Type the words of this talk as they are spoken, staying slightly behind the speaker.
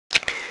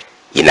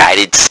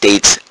United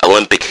States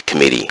Olympic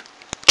Committee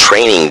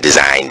Training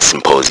Design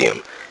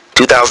Symposium.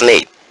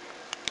 2008,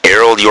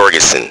 Arild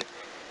Jorgensen,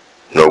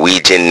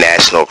 Norwegian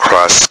national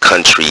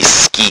cross-country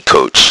ski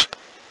coach.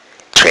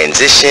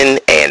 Transition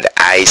and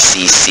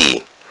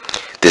ICC.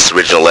 This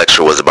original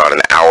lecture was about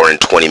an hour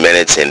and 20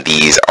 minutes, and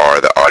these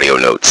are the audio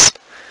notes.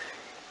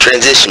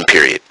 Transition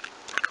period,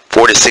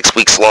 4 to 6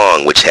 weeks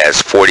long, which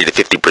has 40 to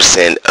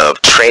 50%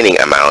 of training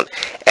amount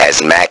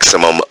as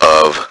maximum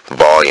of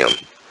volume.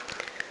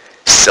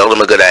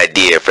 Seldom a good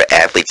idea for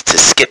athletes to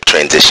skip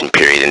transition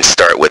period and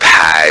start with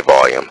high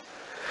volume.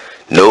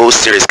 No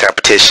serious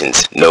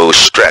competitions, no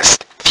stress,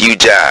 few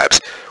jobs,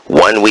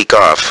 1 week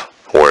off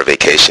or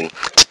vacation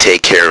to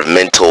take care of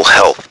mental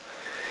health,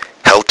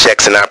 health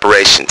checks and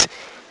operations,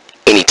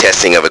 any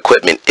testing of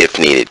equipment if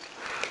needed.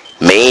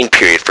 Main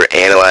period for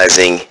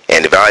analyzing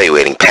and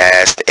evaluating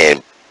past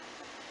and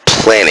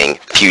planning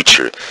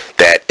future.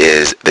 That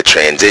is the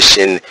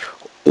transition,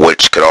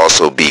 which could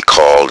also be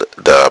called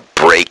the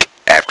break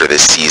after the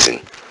season.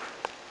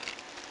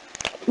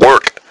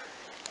 Work.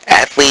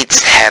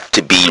 Athletes have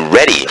to be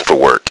ready for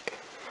work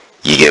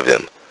you give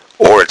them,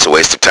 or it's a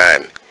waste of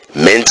time,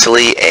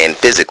 mentally and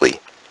physically.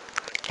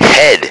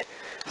 Head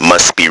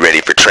must be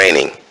ready for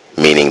training,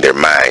 meaning their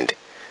mind.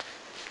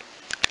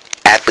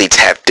 Athletes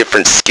have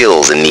different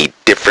skills and need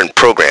different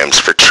programs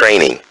for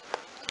training.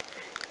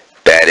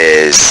 That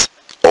is,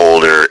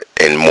 older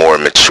and more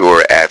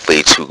mature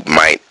athletes who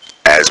might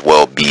as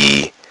well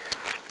be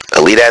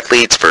elite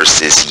athletes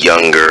versus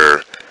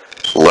younger,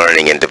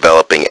 learning and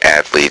developing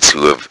athletes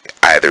who have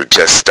either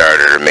just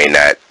started or may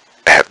not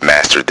have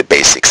mastered the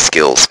basic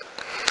skills.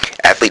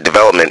 Athlete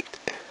development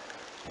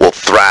will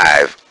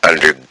thrive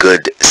under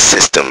good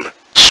system,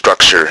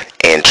 structure,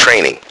 and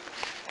training.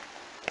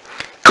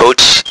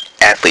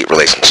 Coach-athlete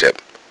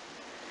relationship.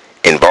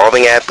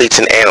 Involving athletes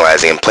in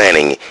analyzing and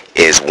planning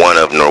is one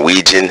of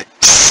Norwegian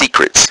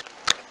secrets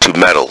to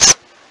medals.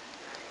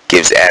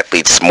 Gives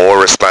athletes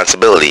more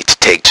responsibility to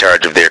take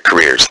charge of their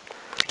careers,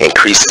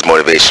 increases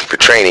motivation for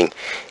training,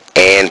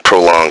 and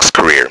prolongs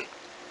career.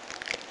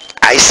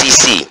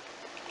 ICC,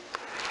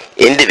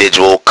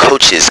 individual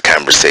coaches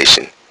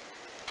conversation.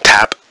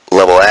 Top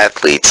level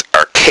athletes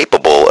are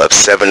capable of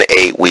 7 to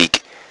 8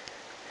 week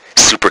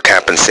super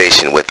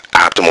compensation with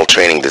optimal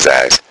training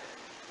designs.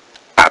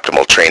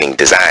 Optimal training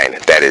design,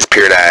 that is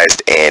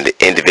periodized and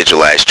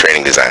individualized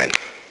training design.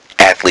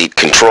 Athlete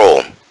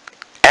control.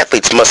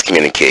 Athletes must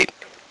communicate,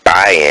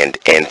 buy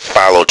and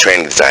follow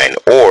training design,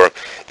 or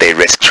they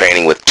risk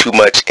training with too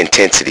much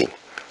intensity,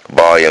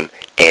 volume,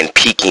 and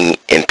peaking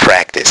in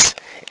practice,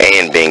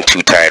 and being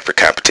too tired for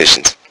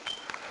competitions.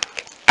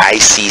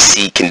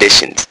 ICC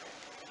conditions.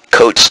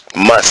 Coach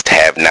must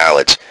have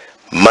knowledge,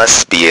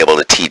 must be able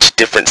to teach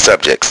different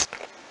subjects.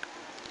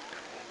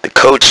 The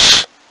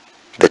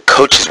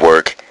coach's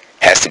work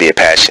has to be a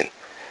passion,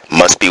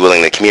 must be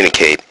willing to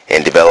communicate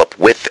and develop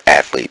with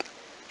athlete.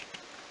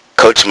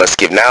 Coach must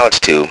give knowledge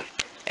to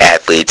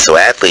athletes so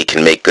athlete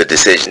can make good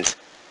decisions.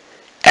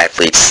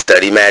 Athletes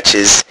study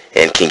matches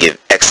and can give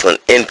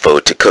excellent info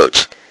to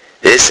coach.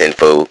 This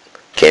info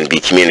can be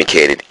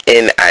communicated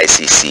in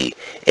ICC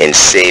and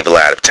save a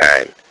lot of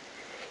time.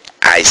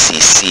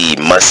 ICC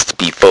must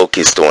be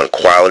focused on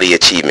quality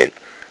achievement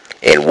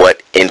and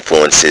what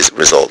influences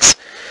results.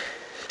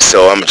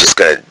 So I'm just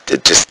a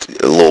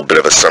little bit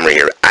of a summary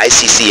here.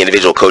 ICC,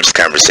 individual coaches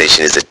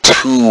conversation, is a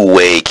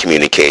two-way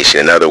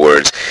communication. In other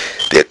words,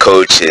 the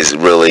coach is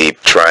really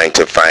trying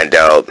to find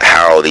out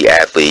how the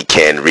athlete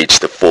can reach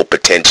the full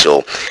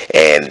potential,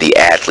 and the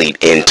athlete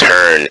in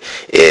turn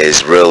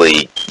is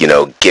really,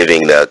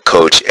 giving the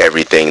coach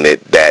everything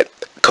that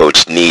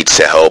coach needs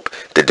to help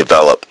the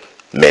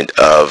development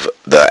of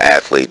the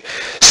athlete.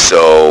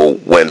 So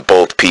when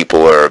both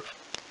people are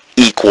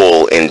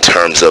equal in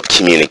terms of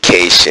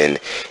communication,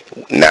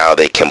 now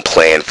they can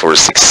plan for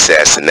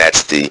success, and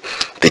that's the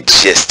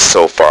gist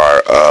so far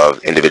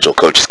of individual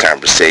coaches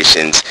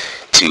conversations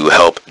to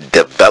help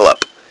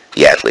develop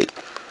the athlete.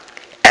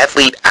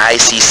 Athlete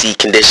ICC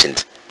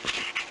conditions.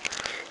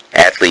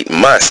 Athlete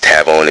must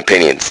have own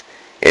opinions,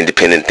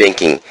 independent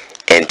thinking,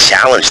 and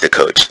challenge the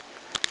coach.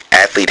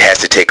 Athlete has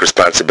to take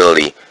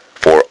responsibility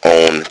for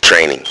own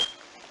training.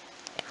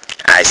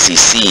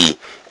 ICC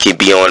can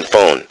be on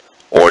phone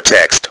or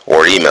text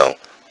or email.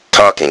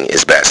 Talking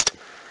is best.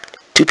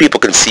 2 people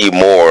can see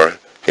more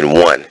than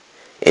one,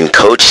 and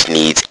coach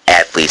needs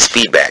athlete's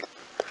feedback.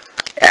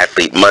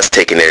 Athlete must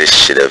take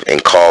initiative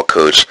and call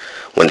coach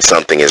when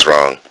something is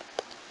wrong.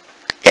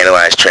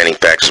 Analyze training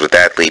factors with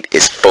athlete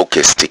is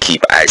focused to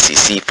keep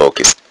ICC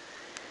focused.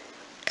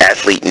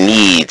 Athlete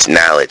needs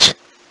knowledge,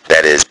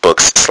 that is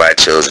books,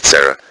 slideshows,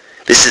 etc.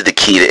 This is the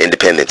key to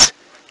independence.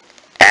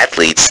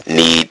 Athletes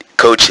need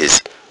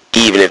coaches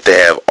even if they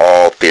have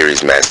all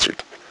theories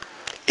mastered.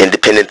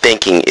 Independent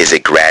thinking is a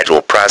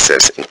gradual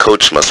process, and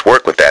coach must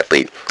work with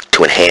athlete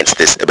to enhance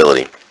this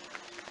ability.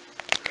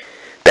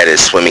 That is,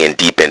 swimming in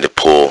deep end of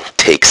pool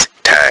takes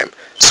time,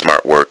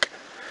 smart work.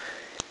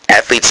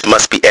 Athletes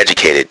must be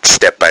educated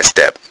step by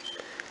step.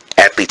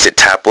 Athletes at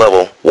top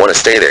level want to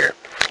stay there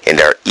and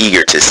are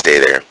eager to stay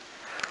there.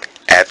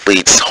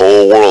 Athletes'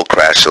 whole world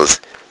crashes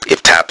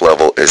if top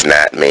level is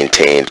not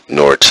maintained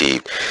nor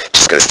achieved.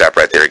 Just going to stop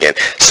right there again.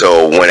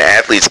 So when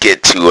athletes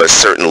get to a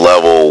certain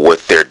level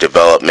with their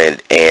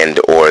development and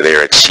or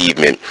their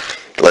achievement,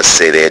 let's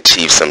say they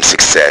achieve some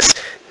success,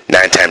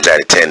 9 times out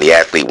of 10 the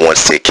athlete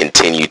wants to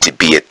continue to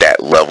be at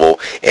that level,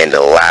 and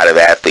a lot of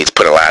athletes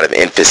put a lot of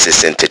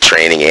emphasis into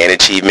training and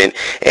achievement,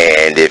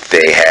 and if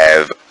they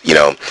have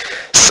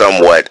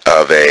somewhat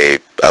of a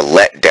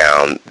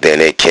letdown, then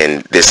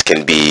this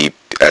can be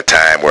a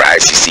time where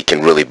ICC can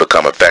really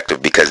become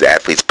effective, because the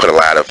athletes put a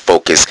lot of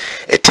focus,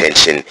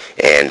 attention,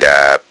 and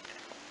a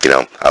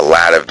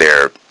lot of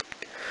their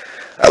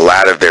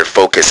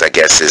focus, I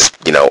guess, is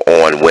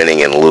on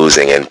winning and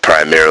losing, and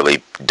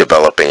primarily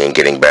developing and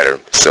getting better.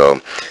 So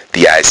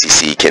the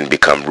ICC can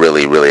become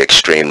really, really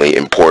extremely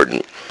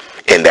important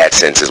in that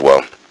sense as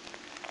well.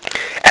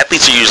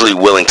 Athletes are usually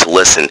willing to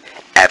listen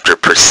after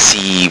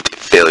perceived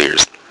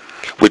failures,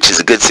 which is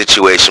a good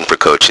situation for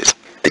coaches.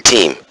 The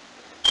team,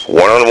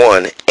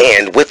 one-on-one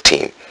and with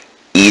team.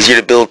 Easier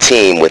to build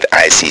team with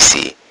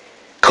ICC.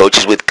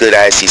 Coaches with good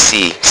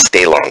ICC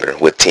stay longer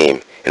with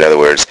team. In other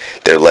words,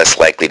 they're less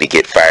likely to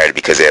get fired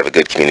because they have a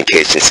good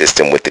communication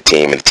system with the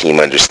team, and the team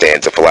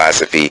understands the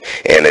philosophy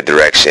and the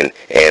direction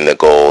and the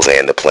goals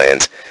and the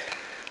plans.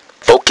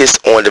 Focus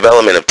on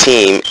development of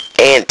team,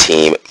 and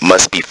team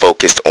must be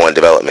focused on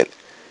development.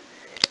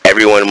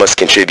 Everyone must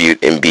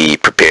contribute and be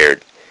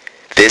prepared.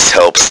 This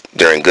helps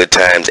during good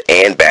times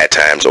and bad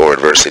times or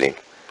adversity.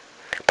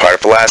 Part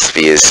of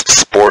philosophy is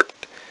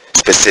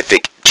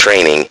sport-specific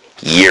training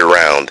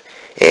year-round,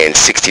 and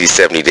 60 to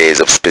 70 days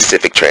of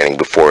specific training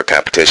before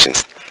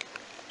competitions.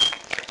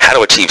 How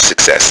to achieve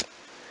success.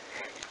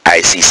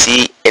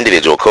 ICC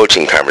individual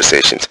coaching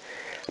conversations.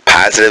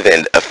 Positive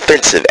and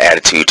offensive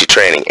attitude to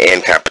training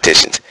and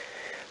competitions.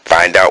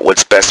 Find out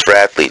what's best for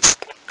athletes.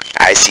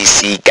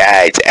 ICC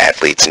guides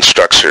athletes in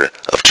structure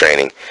of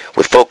training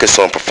with focus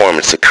on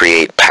performance to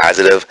create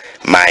positive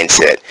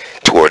mindset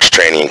towards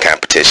training and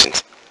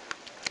competitions.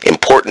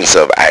 Importance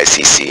of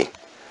ICC.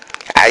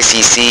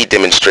 ICC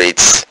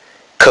demonstrates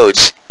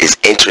coach is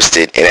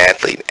interested in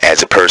athlete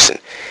as a person,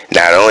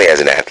 not only as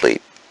an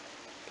athlete.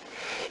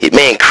 It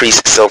may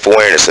increase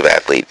self-awareness of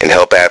athlete and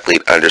help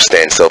athlete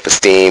understand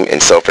self-esteem and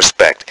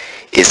self-respect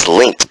is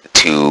linked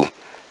to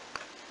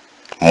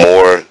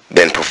more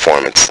than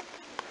performance.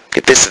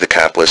 If this is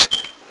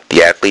accomplished,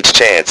 the athlete's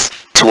chance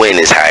to win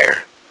is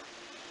higher.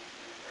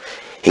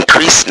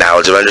 Increased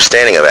knowledge of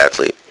understanding of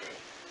athlete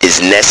is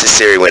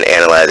necessary when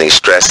analyzing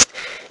stress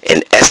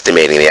and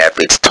estimating the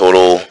athlete's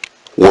total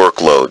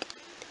workload.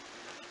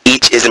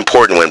 Each is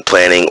important when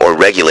planning or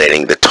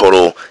regulating the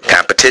total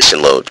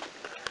competition load.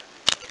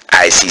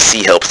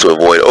 ICC helps to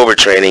avoid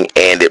overtraining,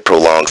 and it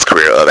prolongs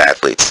career of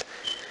athletes.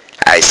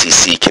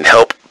 ICC can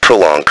help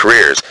prolong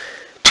careers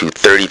to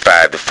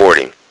 35 to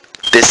 40.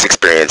 This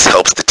experience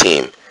helps the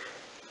team.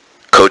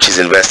 Coaches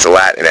invest a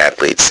lot in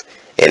athletes,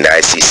 and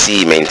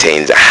ICC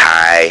maintains a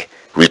high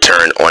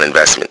return on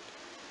investment.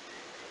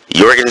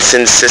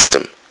 Jorgensen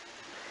system.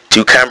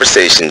 2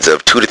 conversations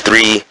of 2 to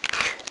 3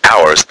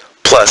 hours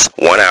plus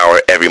 1 hour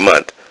every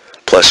month,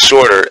 plus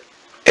shorter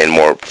and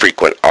more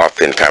frequent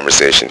often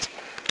conversations.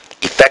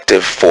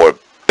 Effective for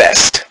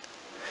best.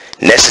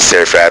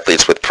 Necessary for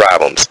athletes with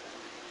problems.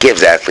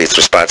 Gives athletes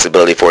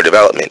responsibility for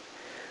development.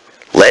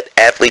 Let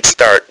athletes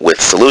start with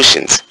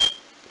solutions,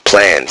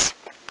 plans.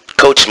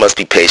 Coach must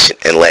be patient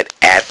and let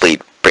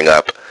athlete bring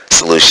up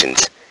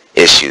solutions,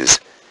 issues.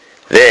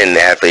 Then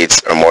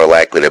athletes are more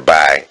likely to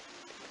buy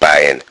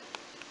in.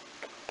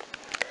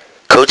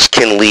 Coach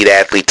can lead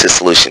athlete to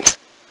solutions.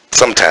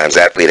 Sometimes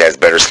athlete has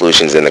better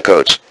solutions than the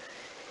coach.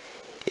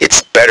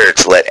 It's better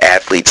to let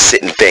athletes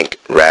sit and think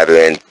rather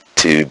than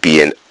to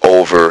be an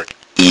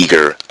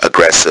over-eager,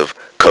 aggressive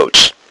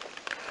coach.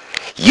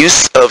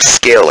 Use of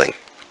scaling.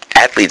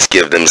 Athletes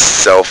give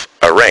themselves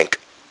a rank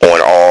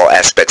on all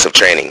aspects of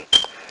training.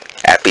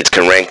 Athletes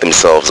can rank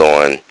themselves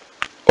on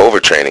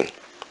overtraining.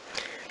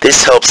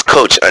 This helps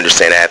coach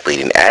understand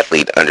athlete and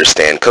athlete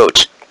understand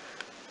coach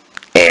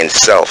and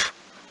self.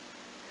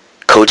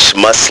 Coach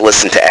must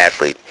listen to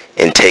athlete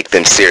and take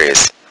them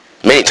serious.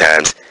 Many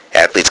times,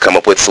 athletes come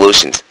up with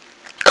solutions.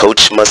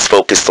 Coach must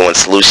focus on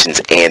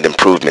solutions and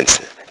improvements.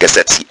 I guess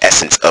that's the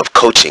essence of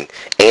coaching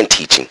and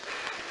teaching.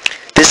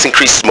 This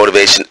increases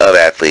motivation of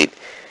athlete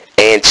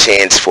and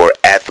chance for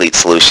athlete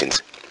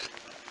solutions.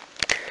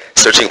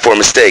 Searching for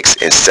mistakes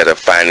instead of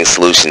finding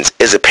solutions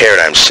is a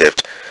paradigm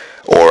shift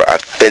or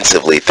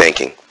offensively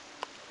thinking.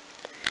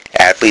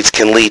 Athletes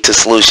can lead to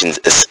solutions,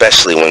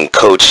 especially when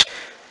coach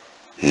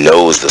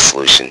knows the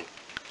solution.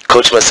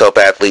 Coach must help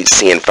athletes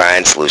see and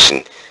find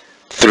solution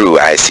through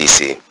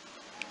ICC.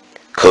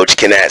 Coach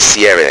cannot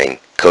see everything.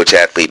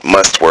 Coach-athlete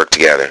must work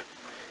together.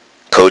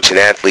 Coach and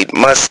athlete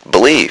must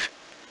believe.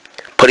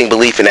 Putting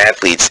belief in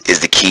athletes is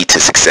the key to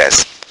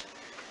success.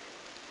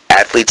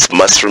 Athletes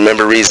must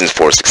remember reasons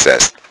for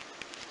success.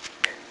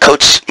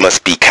 Coach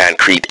must be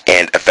concrete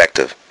and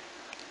effective.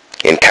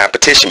 In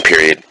competition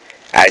period,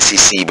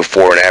 ICC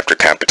before and after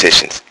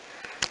competitions.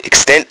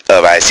 Extent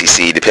of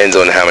ICC depends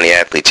on how many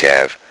athletes you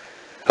have.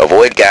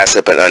 Avoid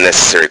gossip and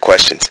unnecessary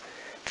questions.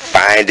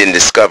 Find and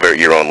discover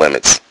your own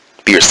limits.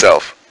 Be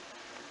yourself.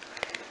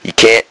 You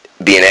can't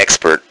be an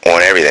expert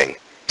on everything.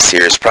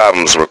 Serious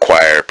problems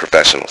require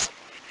professionals.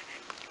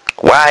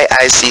 Why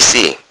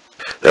ICC?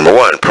 Number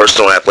 1,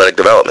 personal athletic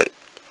development.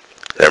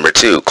 Number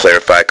 2,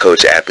 clarify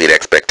coach-athlete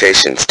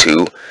expectations.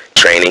 2,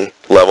 training,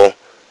 level,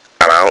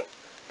 amount,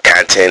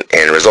 content,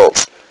 and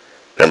results.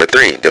 Number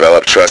 3,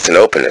 develop trust and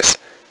openness.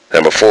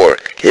 Number 4,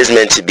 it is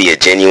meant to be a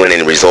genuine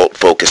and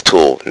result-focused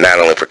tool, not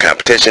only for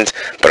competitions,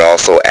 but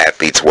also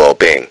athletes'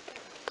 well-being.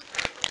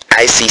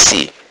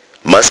 ICC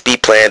must be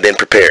planned and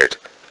prepared,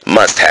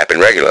 must happen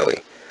regularly,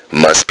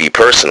 must be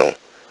personal,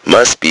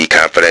 must be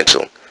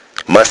confidential,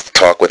 must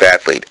talk with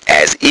athlete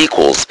as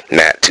equals,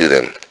 not to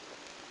them.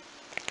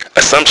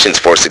 Assumptions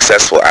for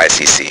successful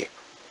ICC.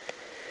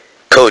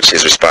 Coach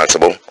is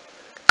responsible.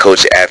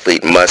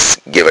 Coach-athlete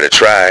must give it a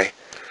try.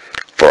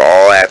 For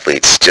all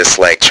athletes, just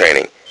like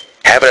training,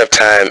 have enough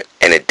time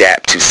and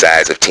adapt to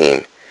size of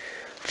team.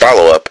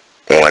 Follow up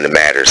on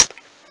matters.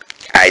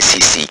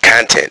 ICC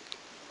content,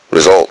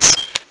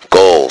 results,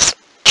 goals,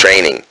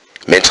 training,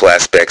 mental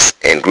aspects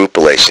and group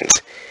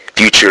relations,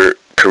 future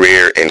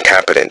career and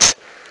competence,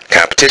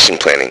 competition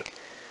planning.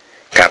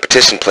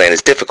 Competition plan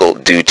is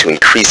difficult due to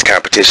increased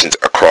competitions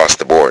across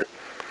the board.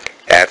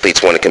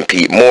 Athletes want to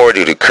compete more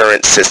due to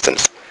current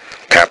systems.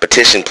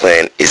 Competition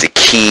plan is a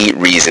key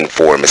reason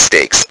for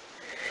mistakes.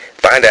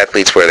 Find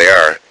athletes where they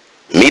are,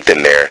 meet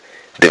them there,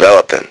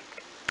 develop them.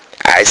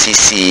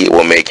 ICC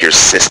will make your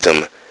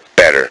system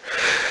better.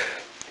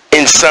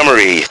 In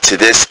summary to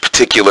this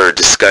particular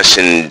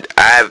discussion,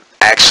 I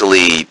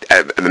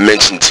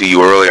mentioned to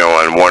you earlier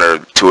on one or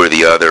two of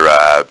the other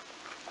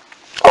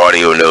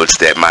audio notes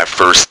that my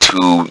first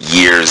 2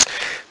 years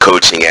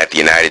coaching at the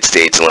United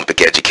States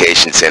Olympic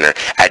Education Center,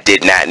 I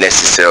did not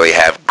necessarily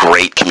have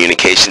great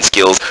communication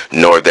skills,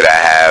 nor did I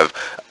have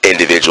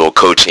individual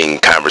coaching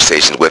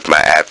conversations with my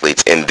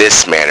athletes in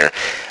this manner.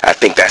 I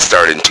think that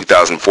started in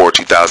 2004,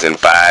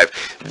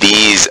 2005.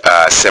 These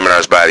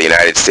seminars by the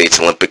United States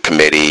Olympic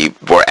Committee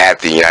were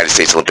at the United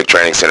States Olympic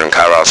Training Center in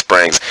Colorado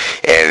Springs,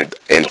 and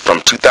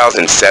from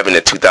 2007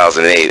 to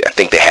 2008, I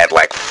think they had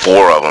like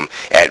 4 of them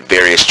at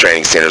various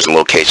training centers and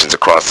locations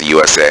across the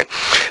USA.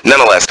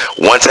 Nonetheless,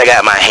 once I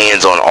got my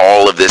hands on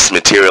all of this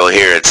material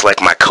here, it's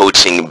like my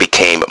coaching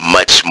became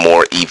much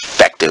more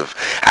effective.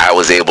 I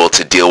was able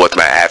to deal with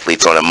my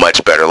athletes on a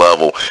much better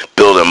level,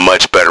 build a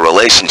much better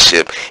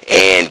relationship,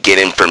 and get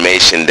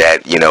information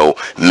that,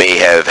 may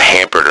have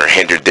hampered or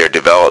hindered their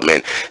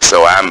development.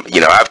 So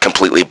I've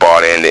completely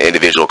bought into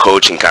individual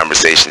coaching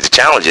conversations. The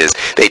challenge is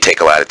they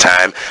take a lot of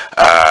time,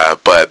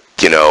 but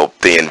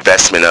the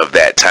investment of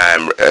that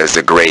time is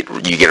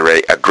you get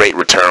a great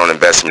return on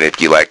investment if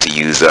you like to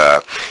use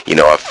a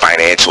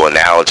financial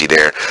analogy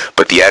there.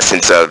 But the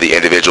essence of the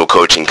individual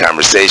coaching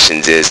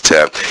conversations is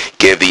to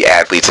give the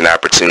athletes an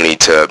opportunity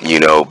to,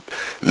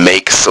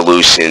 make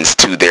solutions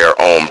to their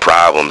own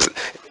problems.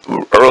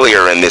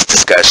 Earlier in this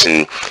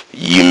discussion,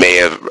 you may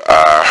have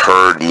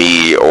heard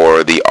me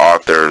or the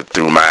author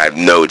through my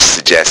notes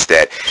suggest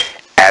that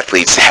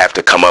athletes have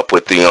to come up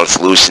with their own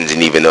solutions,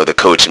 and even though the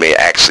coach may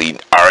actually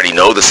already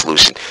know the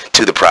solution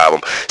to the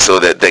problem. So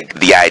that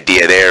the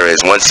idea there is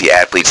once the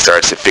athlete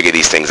starts to figure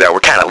these things out, we're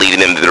kind of leading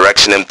them to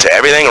direction them to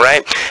everything,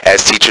 right?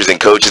 As teachers and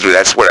coaches,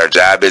 that's what our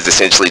job is,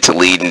 essentially to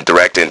lead and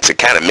direct and to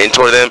kind of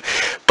mentor them.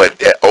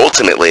 But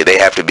ultimately, they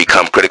have to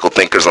become critical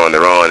thinkers on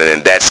their own,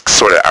 and that's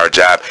sort of our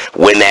job.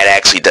 When that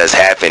actually does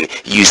happen,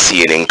 you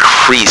see an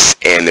increase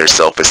in their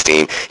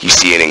self-esteem, you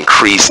see an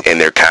increase in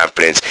their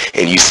confidence,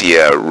 and you see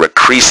a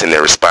decrease in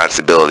their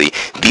responsibility.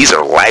 These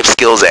are life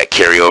skills that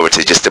carry over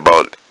to just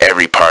about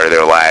every part of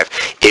their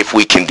life. If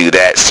we can do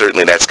that,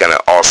 certainly that's going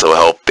to also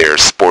help their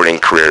sporting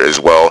career as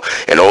well.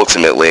 And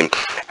ultimately,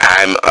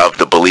 I'm of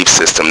the belief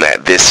system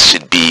that this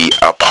should be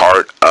a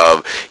part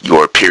of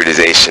your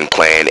periodization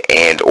plan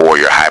and or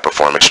your high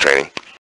performance training.